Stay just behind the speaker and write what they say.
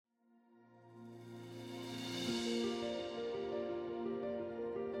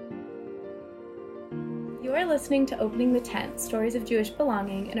You are listening to Opening the Tent, Stories of Jewish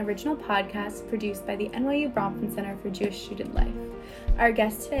Belonging, an original podcast produced by the NYU Bronfman Center for Jewish Student Life. Our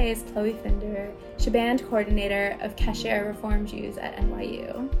guest today is Chloe Finder, Shaband Coordinator of Kesher Reform Jews at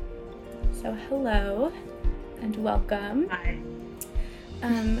NYU. So hello and welcome. Hi.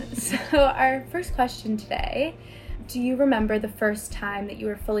 So our first question today, do you remember the first time that you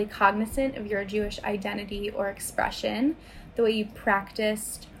were fully cognizant of your Jewish identity or expression, the way you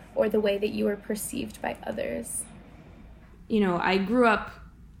practiced, or the way that you were perceived by others? You know, I grew up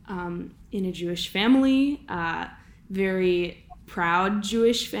in a Jewish family, very proud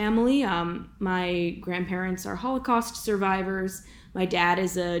Jewish family. My grandparents are Holocaust survivors. My dad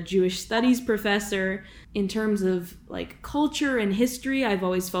is a Jewish studies professor. In terms of like culture and history, I've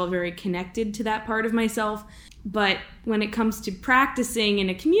always felt very connected to that part of myself. But when it comes to practicing in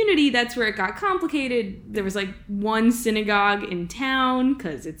a community, that's where it got complicated. There was like one synagogue in town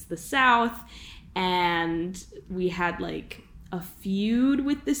because it's the South, and we had like a feud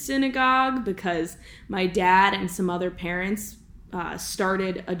with the synagogue because my dad and some other parents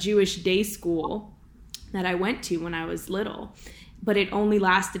started a Jewish day school that I went to when I was little. But it only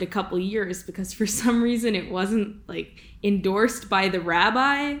lasted a couple years because for some reason it wasn't like endorsed by the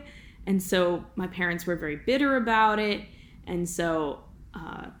rabbi. And so my parents were very bitter about it. And so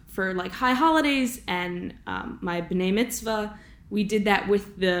for like high holidays and my B'nai Mitzvah, we did that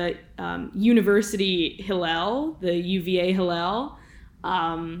with the University Hillel, the UVA Hillel.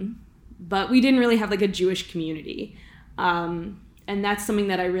 But we didn't really have like a Jewish community. And that's something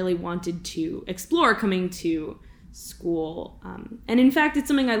that I really wanted to explore coming to school. And in fact, it's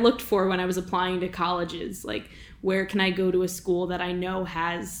something I looked for when I was applying to colleges. Like, where can I go to a school that I know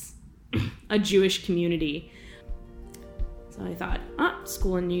has a Jewish community? So I thought,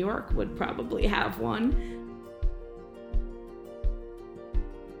 school in New York would probably have one.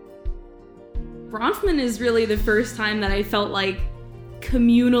 Bronfman is really the first time that I felt like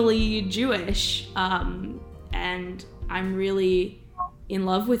communally Jewish, and I'm really in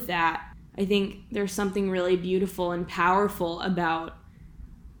love with that. I think there's something really beautiful and powerful about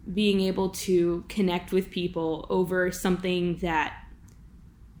being able to connect with people over something that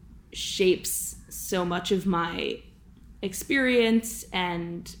shapes so much of my experience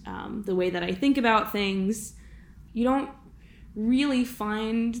and the way that I think about things. You don't really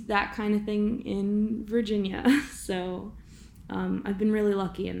find that kind of thing in Virginia, so I've been really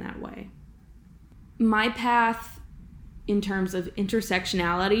lucky in that way. My path in terms of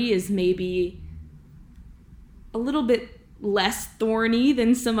intersectionality is maybe a little bit less thorny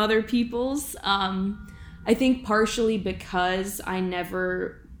than some other people's. I think partially because I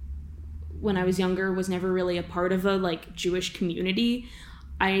never, when I was younger, was never really a part of a like Jewish community.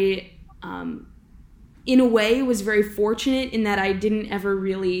 I, in a way, was very fortunate in that I didn't ever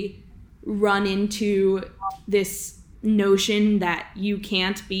really run into this notion that you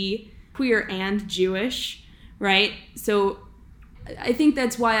can't be queer and Jewish, right? So I think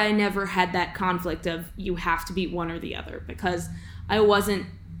that's why I never had that conflict of you have to be one or the other, because I wasn't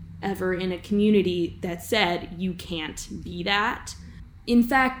ever in a community that said you can't be that. In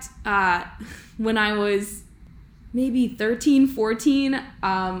fact, when I was maybe 13, 14,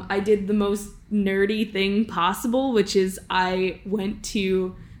 I did the most nerdy thing possible, which is I went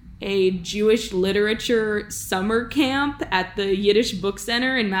to a Jewish literature summer camp at the Yiddish Book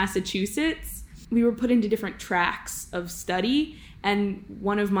Center in Massachusetts. We were put into different tracks of study, and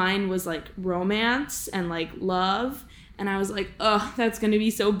one of mine was like romance and like love. And I was like, that's going to be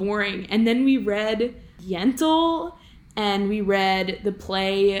so boring. And then we read Yentl, and we read the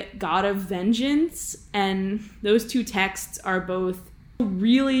play God of Vengeance. And those two texts are both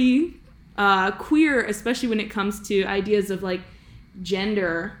really queer, especially when it comes to ideas of like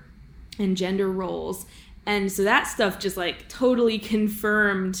gender and gender roles. And so that stuff just like totally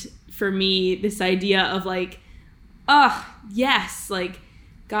confirmed for me this idea of like, yes, like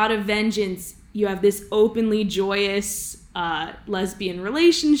God of Vengeance, you have this openly joyous lesbian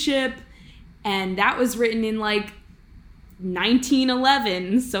relationship, and that was written in like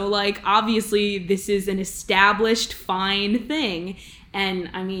 1911, so like obviously this is an established fine thing. And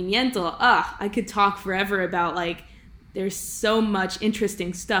I mean, Yentl, I could talk forever about like there's so much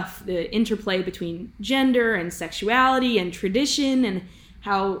interesting stuff, the interplay between gender and sexuality and tradition, and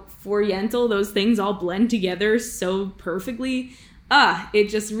how for Yentl those things all blend together so perfectly. It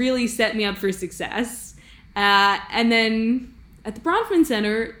just really set me up for success. And then at the Bronfman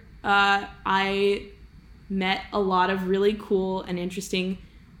Center, I met a lot of really cool and interesting,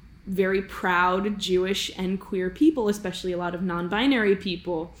 very proud Jewish and queer people, especially a lot of non-binary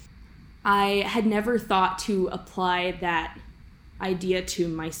people. I had never thought to apply that idea to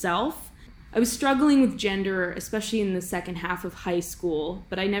myself. I was struggling with gender, especially in the second half of high school,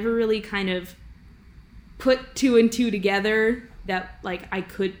 but I never really kind of put 2 and 2 together that like I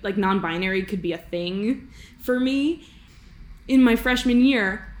could, like non-binary could be a thing for me. In my freshman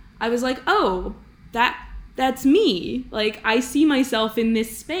year, I was like, oh, that's me. Like, I see myself in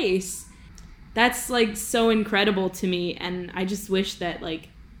this space. That's like so incredible to me, and I just wish that like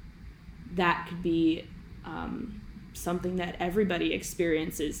that could be something that everybody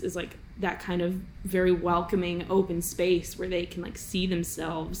experiences, is like that kind of very welcoming, open space where they can like see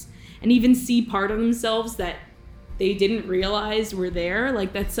themselves and even see part of themselves that they didn't realize were there.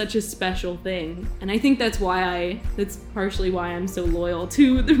 Like, that's such a special thing. And I think that's partially why I'm so loyal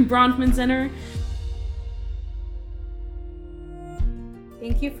to the Bronfman Center.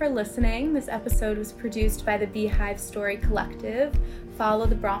 Thank you for listening. This episode was produced by the Beehive Story Collective. Follow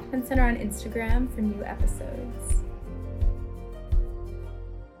the Bronfman Center on Instagram for new episodes.